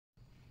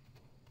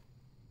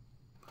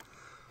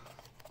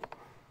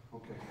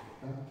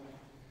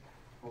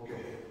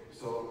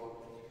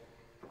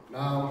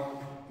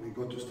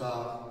to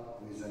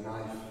start with a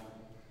knife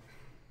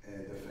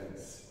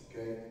defense,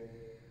 okay?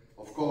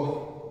 Of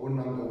course, rule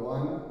number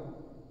one,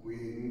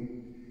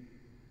 we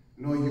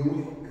know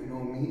you and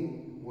know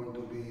me want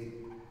to be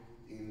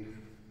in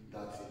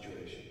that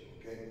situation,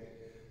 okay?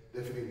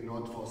 Definitely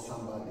not for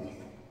somebody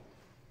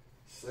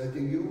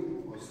threatening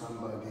you or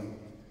somebody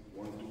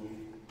want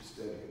to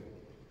stab you.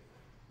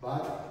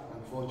 But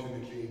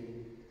unfortunately,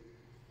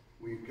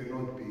 we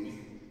cannot be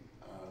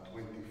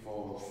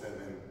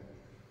 24/7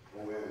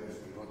 awareness.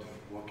 We're not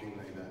working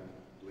like that.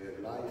 We have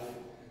life.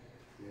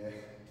 Yeah,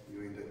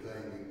 you're in the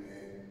train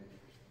in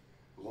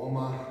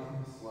Roma,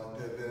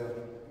 whatever.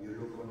 You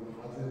look on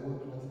what's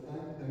the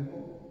time? Tempo?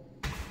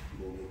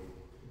 Boom.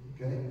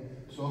 Okay?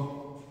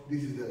 So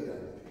this is the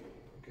reality.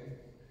 Okay?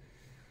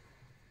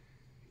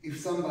 If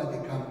somebody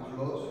comes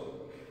close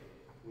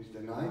with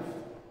the knife,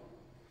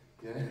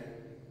 yeah,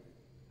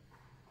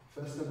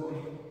 first of all,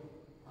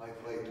 I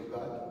pray to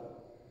God,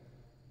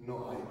 no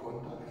eye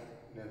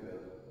contact, never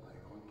eye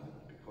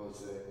contact,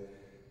 because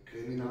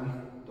criminal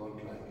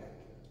don't like it.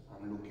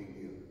 I'm looking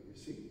here, you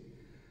see?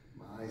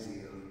 My eyes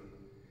here.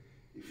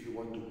 If you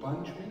want to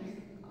punch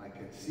me, I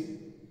can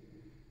see.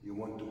 You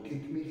want to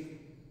kick me,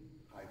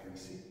 I can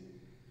see.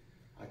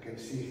 I can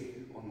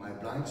see on my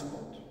blind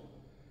spot,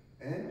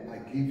 and I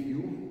give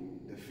you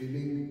the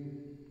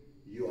feeling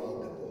you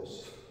are the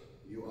boss.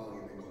 You are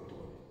in the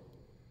control.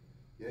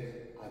 Yeah?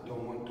 I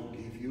don't want to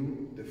give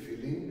you the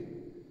feeling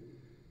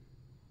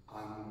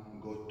I'm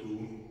going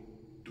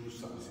to do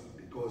something,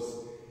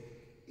 because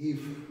if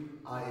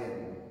I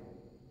am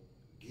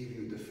give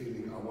you the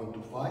feeling I want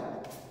to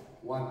fight,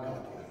 one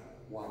cut here,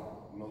 one,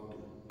 not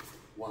two,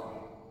 one.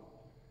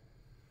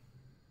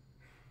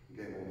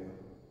 Game over.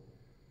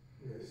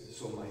 Yes.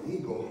 So my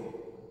ego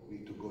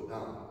need to go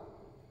down.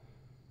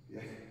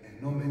 Yeah?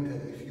 And no matter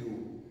if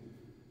you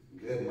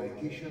grab my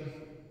t-shirt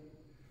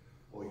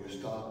or you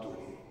start to,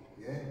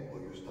 yeah, or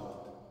you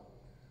start.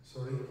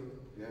 Sorry?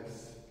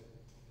 Yes.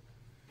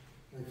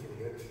 I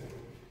forget.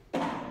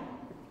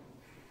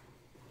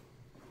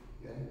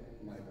 Yeah?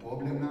 My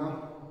problem now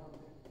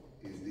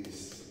is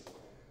this.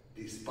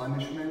 This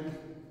punishment,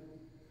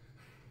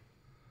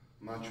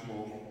 much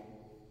more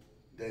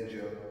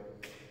danger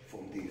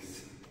from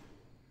this.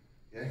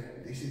 Yeah?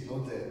 This is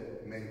not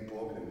the main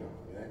problem now.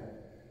 Yeah?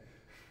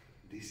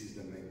 This is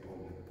the main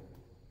problem.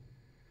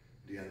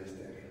 Do you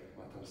understand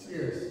what I'm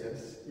saying? Yes.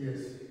 Yes?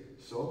 Yes.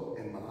 So,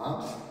 and my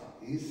arms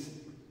is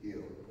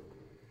here.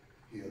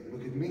 Here,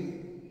 look at me,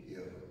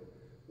 here.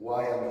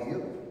 Why I'm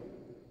here?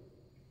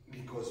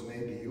 Because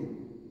maybe you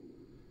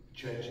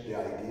change the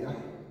idea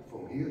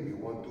from here, you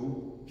want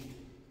to,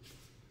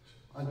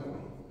 I don't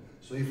know.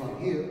 So if I'm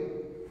here,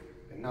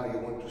 and now you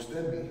want to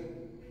stab me,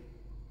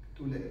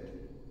 too late.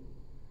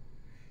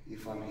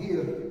 If I'm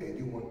here, and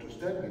you want to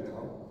stab me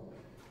now,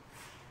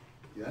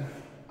 yeah,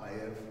 I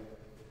have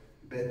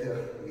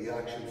better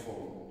reaction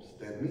from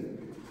stab me,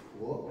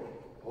 or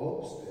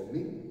stab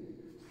me,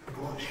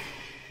 push.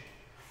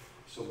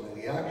 So my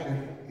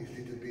reaction is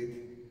a little bit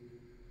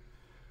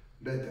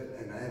better,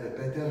 and I have a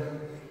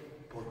better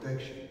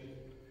protection.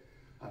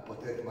 I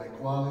protect my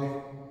quarry,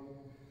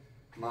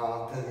 my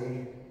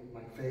artery,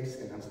 my face,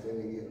 and I'm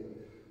standing here,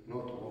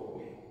 not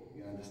over.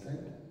 You understand?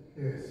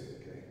 Yes.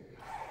 Okay.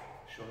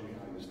 Show me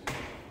how you stand.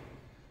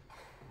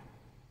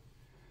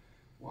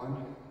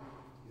 One,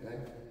 yeah.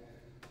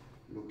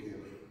 Look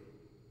here.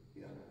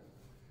 Yeah.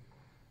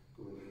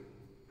 Good.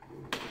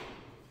 Good.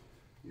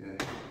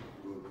 Yeah.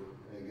 Good.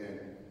 Again.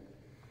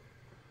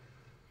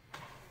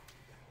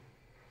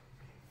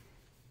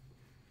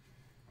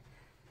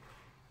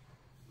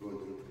 Good.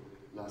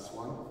 Last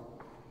one.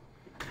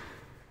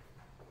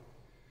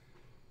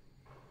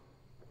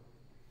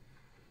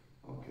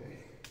 Okay.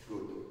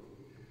 Good.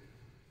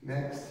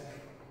 Next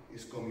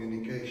is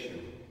communication.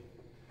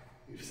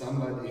 If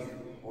somebody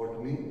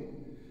hold me,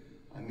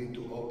 I need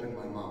to open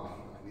my mouth.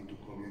 I need to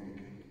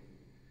communicate.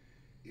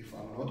 If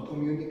I'm not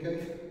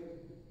communicating,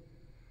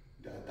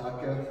 the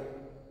attacker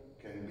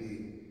can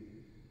be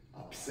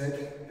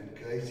upset and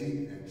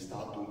crazy and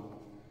start to,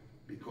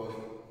 because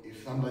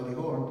if somebody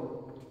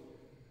hold,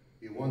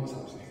 he wants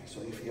something.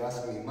 So if he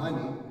asks me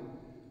money,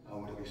 I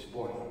will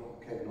respond,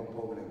 okay, no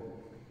problem.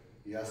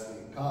 He asks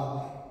me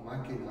car,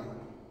 máquina,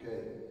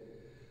 okay.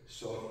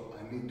 So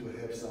I need to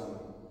have some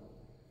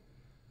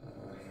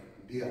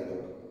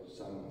dialogue,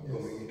 some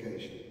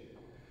communication.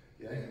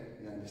 Yeah,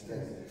 you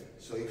understand? Yes.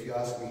 So if you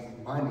ask me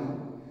money,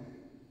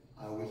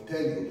 I will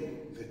tell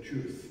you the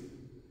truth.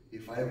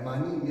 If I have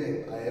money,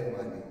 yeah, I have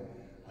money.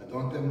 I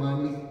don't have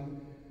money,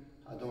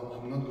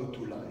 I'm not going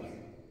to lie.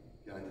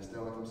 You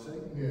understand what I'm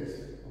saying? Yes.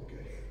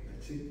 Okay,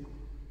 that's it.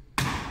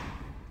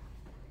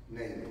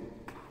 Name.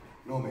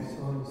 No man.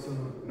 Sorry.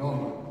 No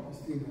man.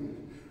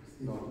 Stephen.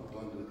 No,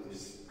 don't do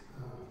this.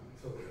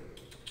 Sorry.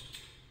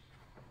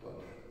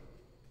 Don't.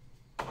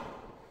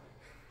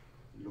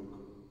 Look.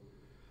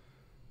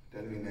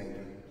 Tell me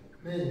name.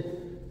 Me.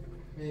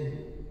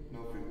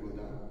 Nothing good,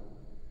 huh?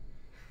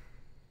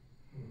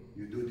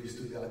 You do this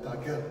to the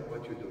attacker,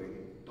 what you doing?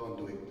 Don't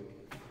do it.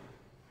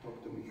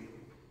 Talk to me.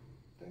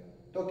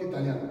 Talk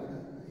Italiano.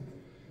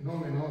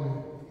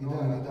 Nome.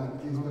 Idan,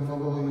 please, per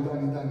favore,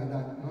 Idan.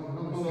 No,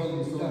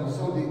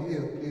 Soldi,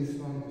 here, please.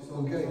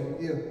 Soldi. Okay,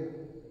 here.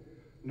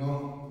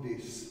 No,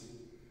 this.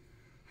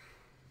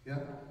 Yeah?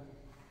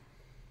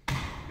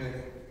 Okay.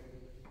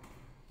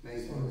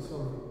 Name.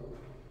 Sorry.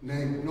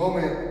 Name.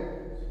 Nome.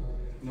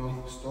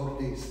 No, stop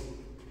this.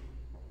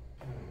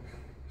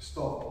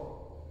 Stop.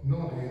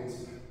 No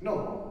hands.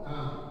 No.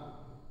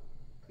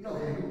 No.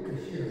 Hey, look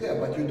here. Yeah,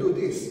 but you do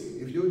this.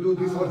 If you do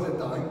this all the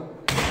time,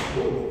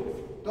 boom,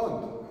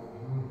 don't.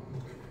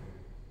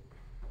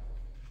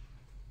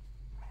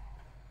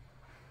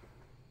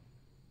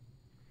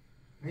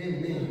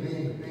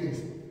 Name.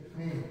 Please.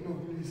 No,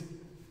 please.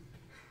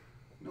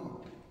 No.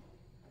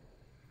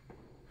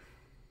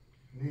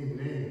 Name.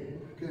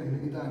 Okay,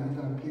 Idan,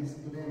 please.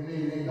 Name.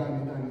 Idan.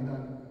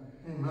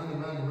 Hey, money.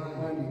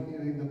 Money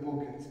here in the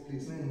pockets,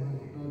 please.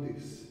 Money. No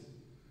this.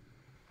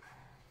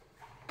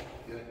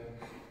 Yeah.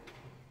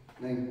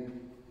 Name.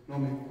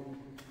 Nome.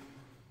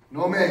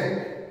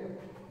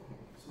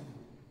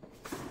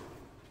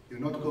 You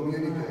not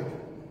communicate.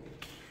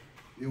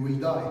 You will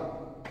die.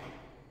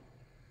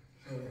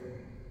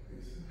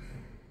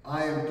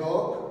 I am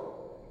talk.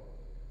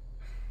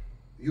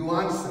 You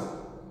answer.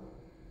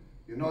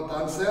 You not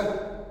answer,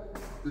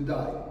 you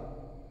die.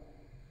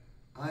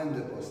 I am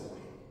the boss now.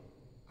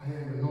 I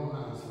have no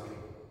answer.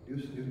 You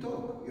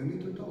talk. You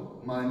need to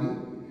talk. Money?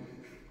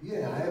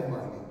 Yeah, I have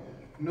money.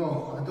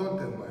 No, I don't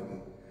have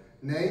money.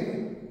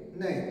 Name?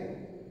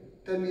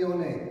 Tell me your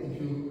name.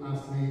 If you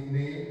ask me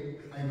name,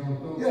 I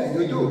don't know. Yeah,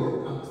 you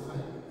do. I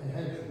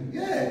have to.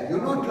 Yeah, you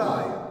not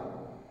lie.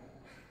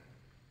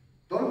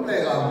 Don't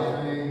play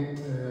around.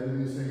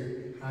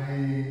 I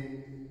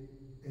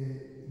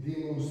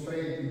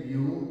demonstrated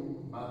you,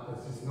 but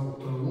this is not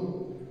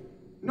true.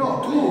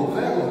 No, true,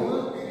 very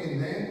good.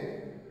 And then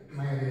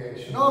my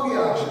reaction. No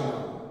reaction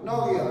now.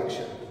 No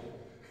reaction.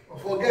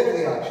 Forget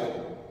reaction.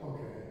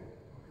 Okay.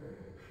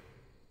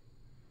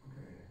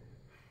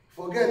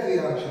 Forget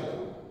reaction now.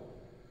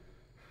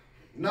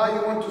 Now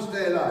you want to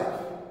stay alive.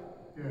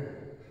 Yeah.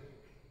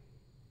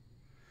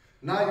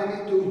 Now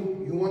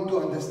you want to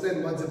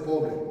understand what's the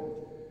problem.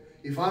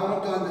 If I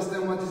want to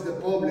understand what is the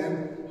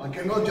problem, I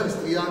cannot just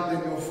react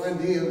and your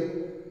friend here,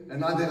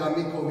 another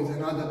amico with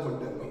another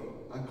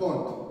coltello. I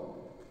can't.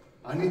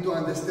 I need to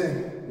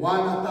understand. One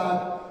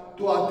attack,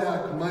 two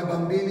attack, my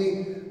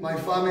bambini, my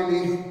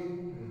family,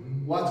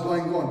 what's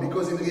going on.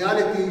 Because in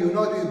reality, you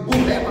know, you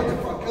boom, hey,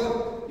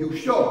 motherfucker, you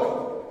shock.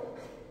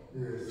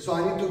 Yes. So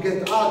I need to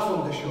get out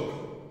from the shock.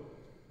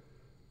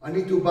 I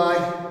need to buy,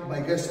 by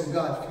grace of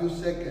God, few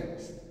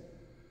seconds.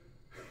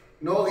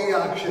 No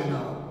reaction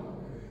now.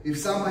 If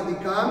somebody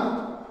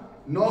come,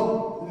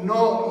 not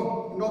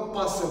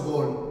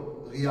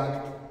possible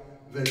react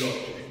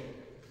veloce.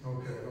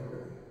 Okay.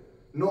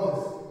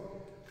 No.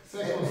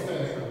 Second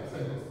step.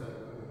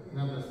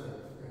 Another step.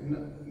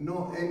 Okay.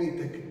 No any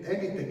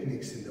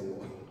techniques in the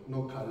world.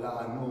 No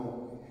Kalah,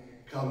 no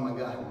Krav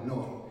Maga,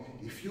 no.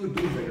 If you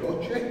do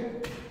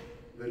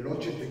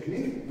veloce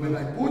technique, when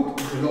I put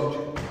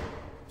veloce,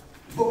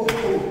 boom,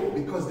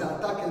 because the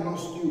attack is not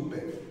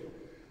stupid.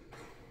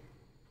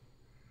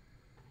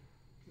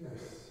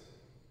 Yes.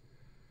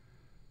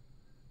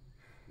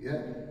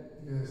 Yeah?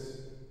 Yes.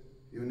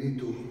 You need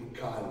to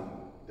calm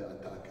the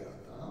attacker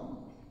down.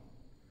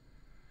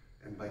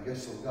 And by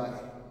grace of God,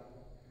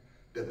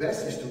 the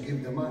best is to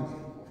give the money,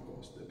 of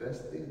course. The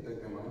best is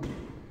take the money.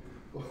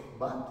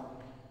 But,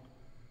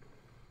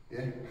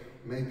 yeah,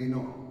 maybe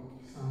no.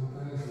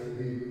 Sometimes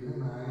I give the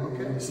money.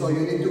 Okay, so you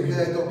need to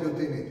create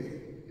opportunity.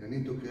 You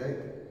need to create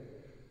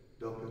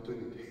the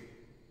opportunity.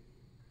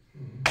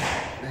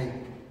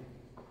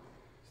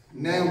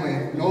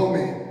 Nome.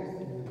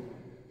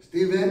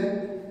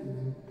 Steven.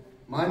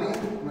 Money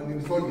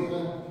soldi.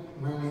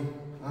 Money.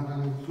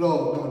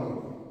 Slow, no.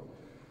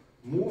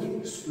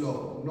 Move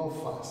slow, not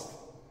fast.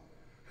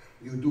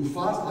 You do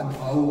fast and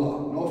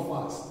paura, not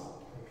fast.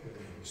 Okay.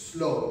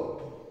 Slow.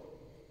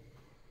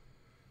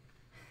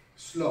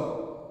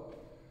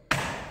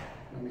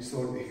 Nami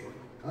soldi.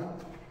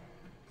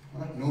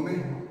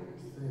 Nome?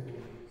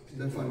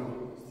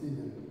 Stefano.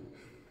 Steven.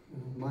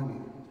 Money.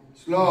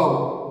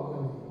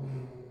 Slow.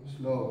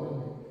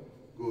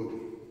 Good.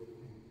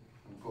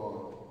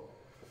 Ancora.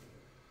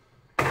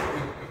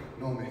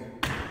 Nome.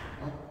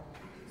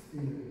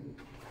 Steven.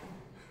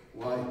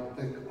 Why?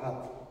 Take up,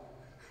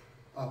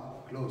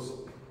 close.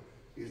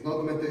 It's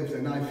not matter if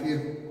the knife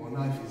here or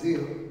knife is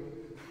here.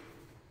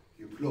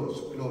 You close.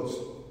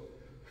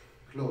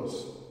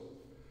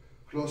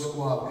 Close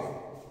square.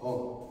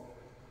 Oh.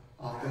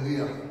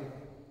 Arteria.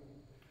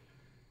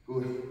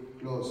 Good.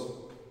 Close.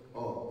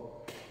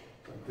 Oh.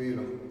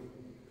 Tranquilo.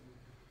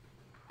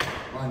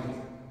 Money.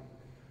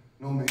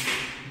 Nome.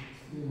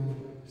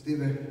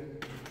 Steven.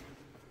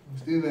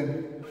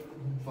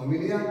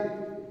 Familia?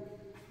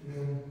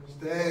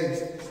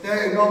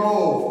 Stay, no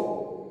move.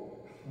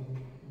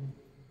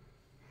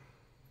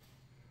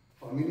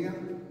 Familia?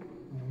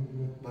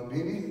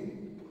 Bambini?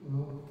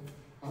 No.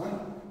 Huh?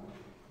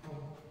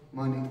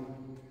 Money.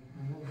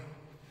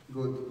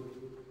 Good.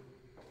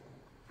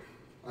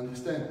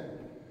 Understand?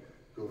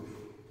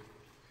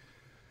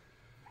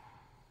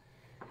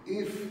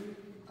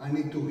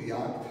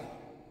 react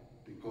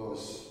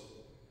because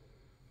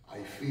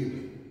I feel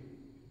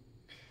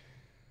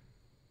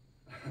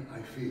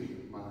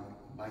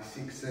my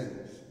sixth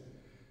sense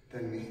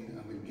tell me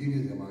I will give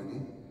you the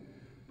money,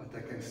 but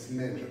I can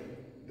smell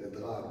the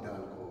drug, the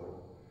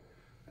alcohol.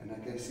 And I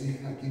can see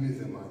I give you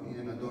the money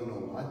and I don't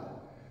know what.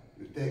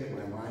 You take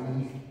my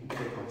money, you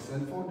take my cell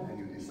phone and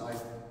you decide.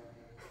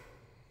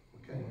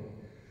 Okay?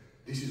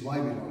 This is why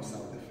we don't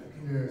sound effect.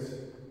 Yes.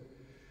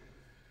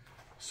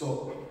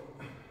 So,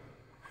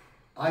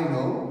 I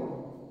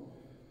know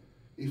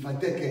if I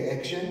take an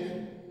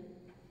action,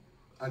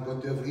 I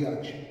got a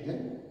reaction.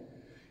 Yeah?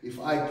 If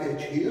I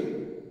catch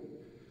here,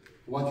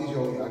 what is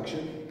your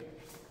reaction?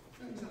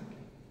 Exactly.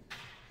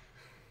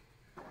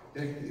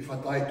 Yeah? If I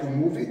try to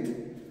move it,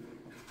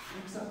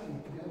 exactly,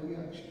 your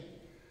reaction.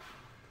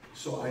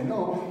 So I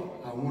know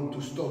I want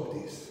to stop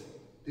this.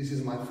 This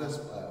is my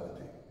first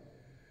priority.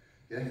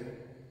 Yeah?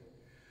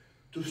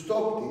 To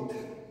stop it,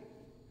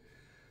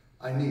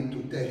 I need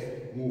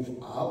to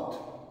move out,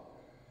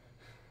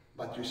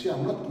 but you see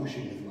I'm not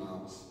pushing with my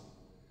arms.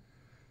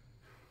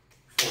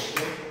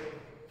 Forte,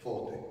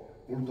 forte,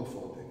 molto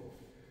forte.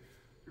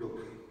 Look,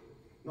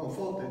 no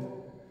forte,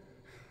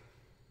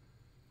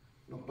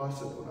 no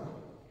passable, huh?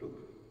 Look.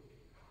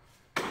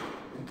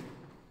 Okay.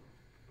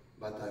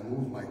 But I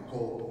move my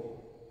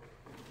corpo.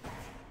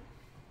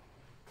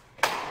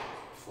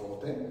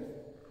 Forte,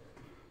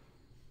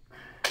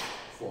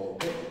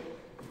 forte.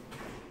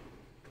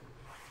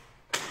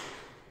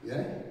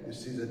 Yeah, you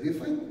see the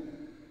difference?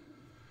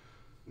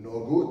 No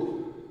good.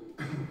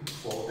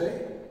 Forte.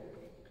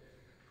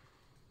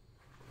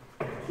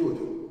 Good.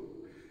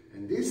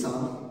 And this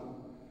arm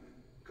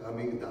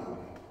coming down.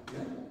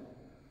 Yeah?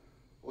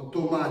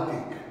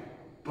 Automatic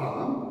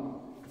palm.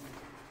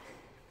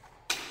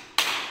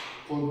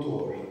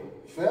 Control.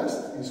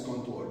 First is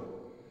control.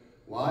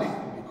 Why?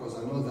 Because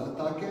I know the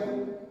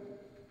attacker.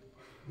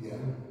 Yeah.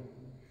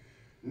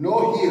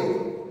 No here.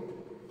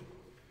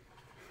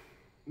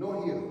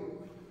 No here.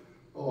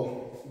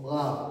 Oh,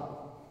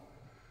 bravo.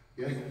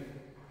 Yeah.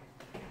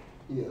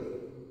 Here.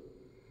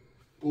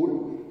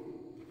 Pull.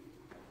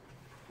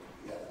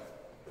 Yeah.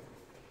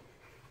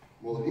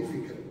 More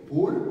difficult.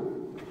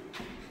 Pull.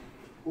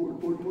 Pull,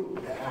 pull,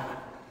 pull. Yeah.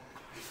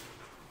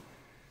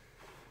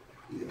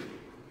 Here.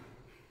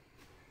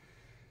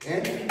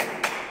 And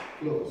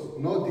close.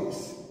 Not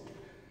this.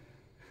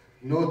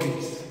 Not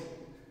this.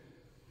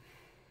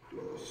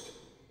 Close.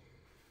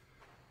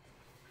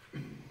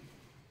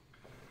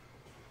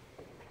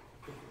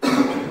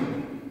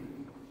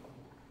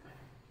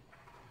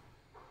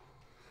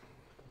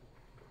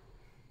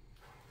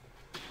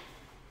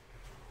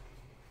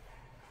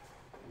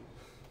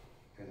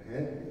 And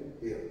head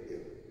here,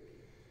 here.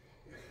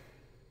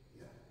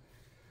 Yeah.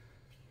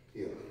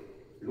 Here.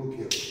 Look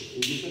here.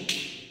 See this?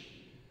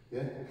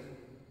 Yeah?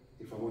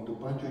 If I want to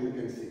punch you, you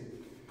can see.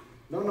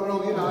 No,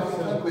 relax,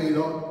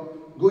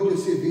 tranquillo. Good, you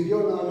see video?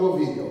 No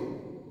video.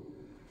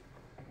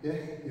 Yeah,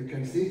 you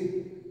can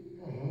see?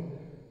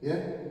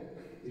 Yeah?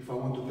 If I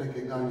want to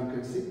take a gun, you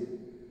can see?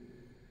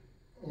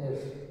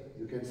 Yes.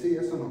 You can see,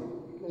 yes or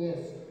no? Yes.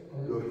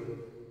 Good.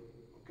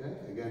 Okay,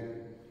 again.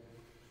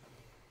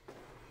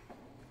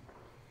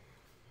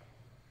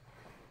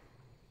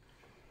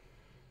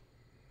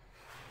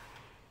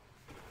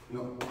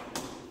 No.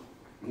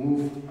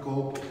 Move,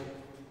 cope.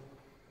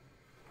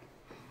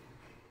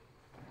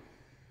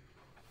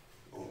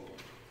 Oh.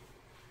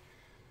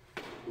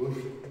 Good.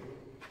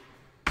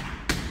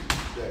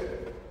 There.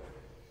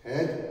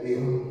 Head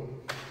in.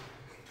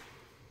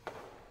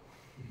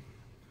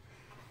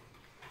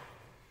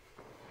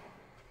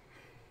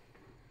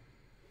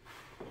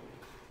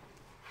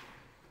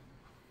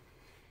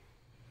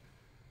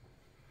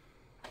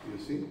 You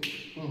see?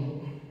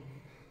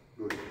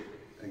 Good.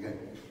 Again.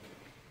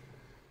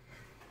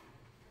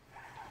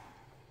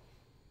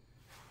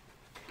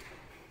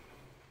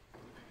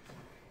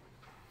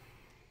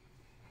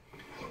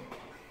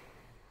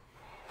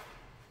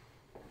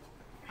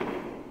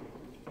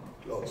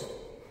 Close.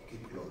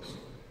 Keep close.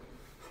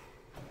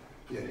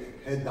 Yeah,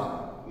 head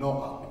down, no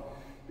up.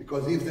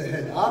 Because if the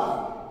head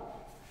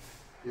up,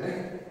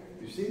 yeah,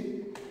 you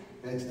see?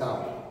 Head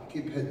down.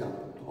 Keep head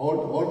down.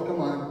 Hold,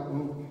 come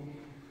on.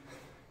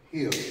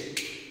 Here.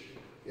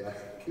 Yeah,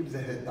 keep the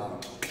head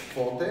down.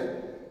 Forte.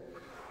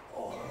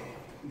 Oh,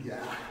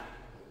 yeah.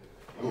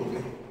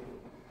 Good.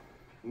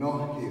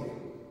 No here.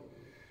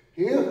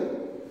 Here.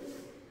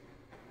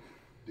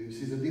 Do you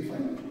see the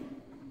difference?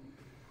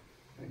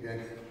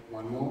 Again,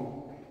 one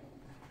more.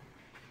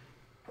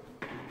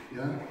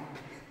 Yeah.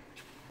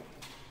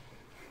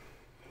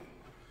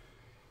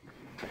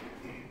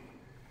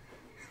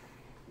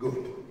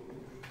 Good.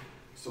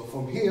 So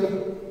from here,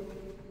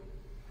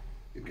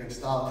 you can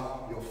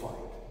start your fight.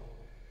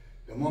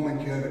 The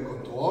moment you have a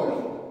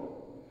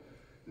control,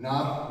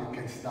 now you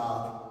can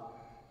start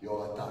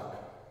your attack.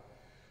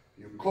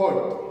 You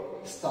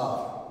can't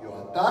start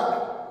your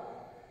attack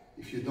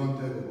if you don't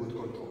have a good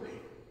control.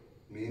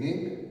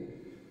 Meaning,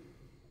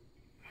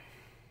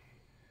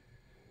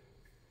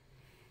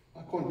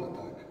 I can't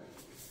attack.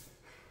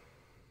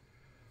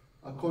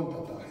 I a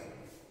counter-attack.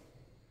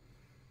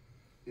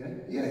 Yeah?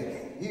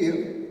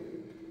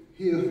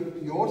 Here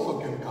you also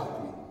can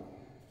cut me.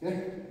 Yeah?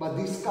 But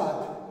this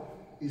cut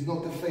is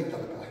not a fatal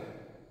cut.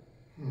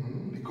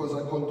 Because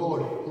I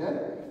control,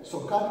 yeah?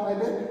 So cut my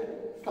leg,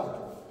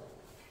 cut.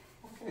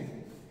 Okay.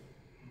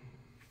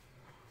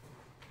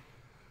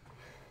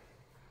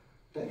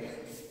 Okay?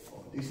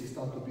 Oh, this is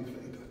start to be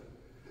fatal.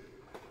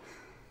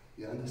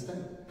 You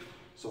understand?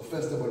 So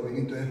first of all, we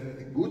need to have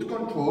a good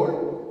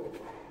control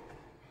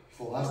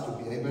for us to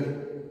be able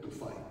to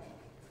fight.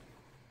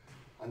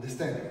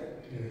 Understand?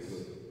 Yes.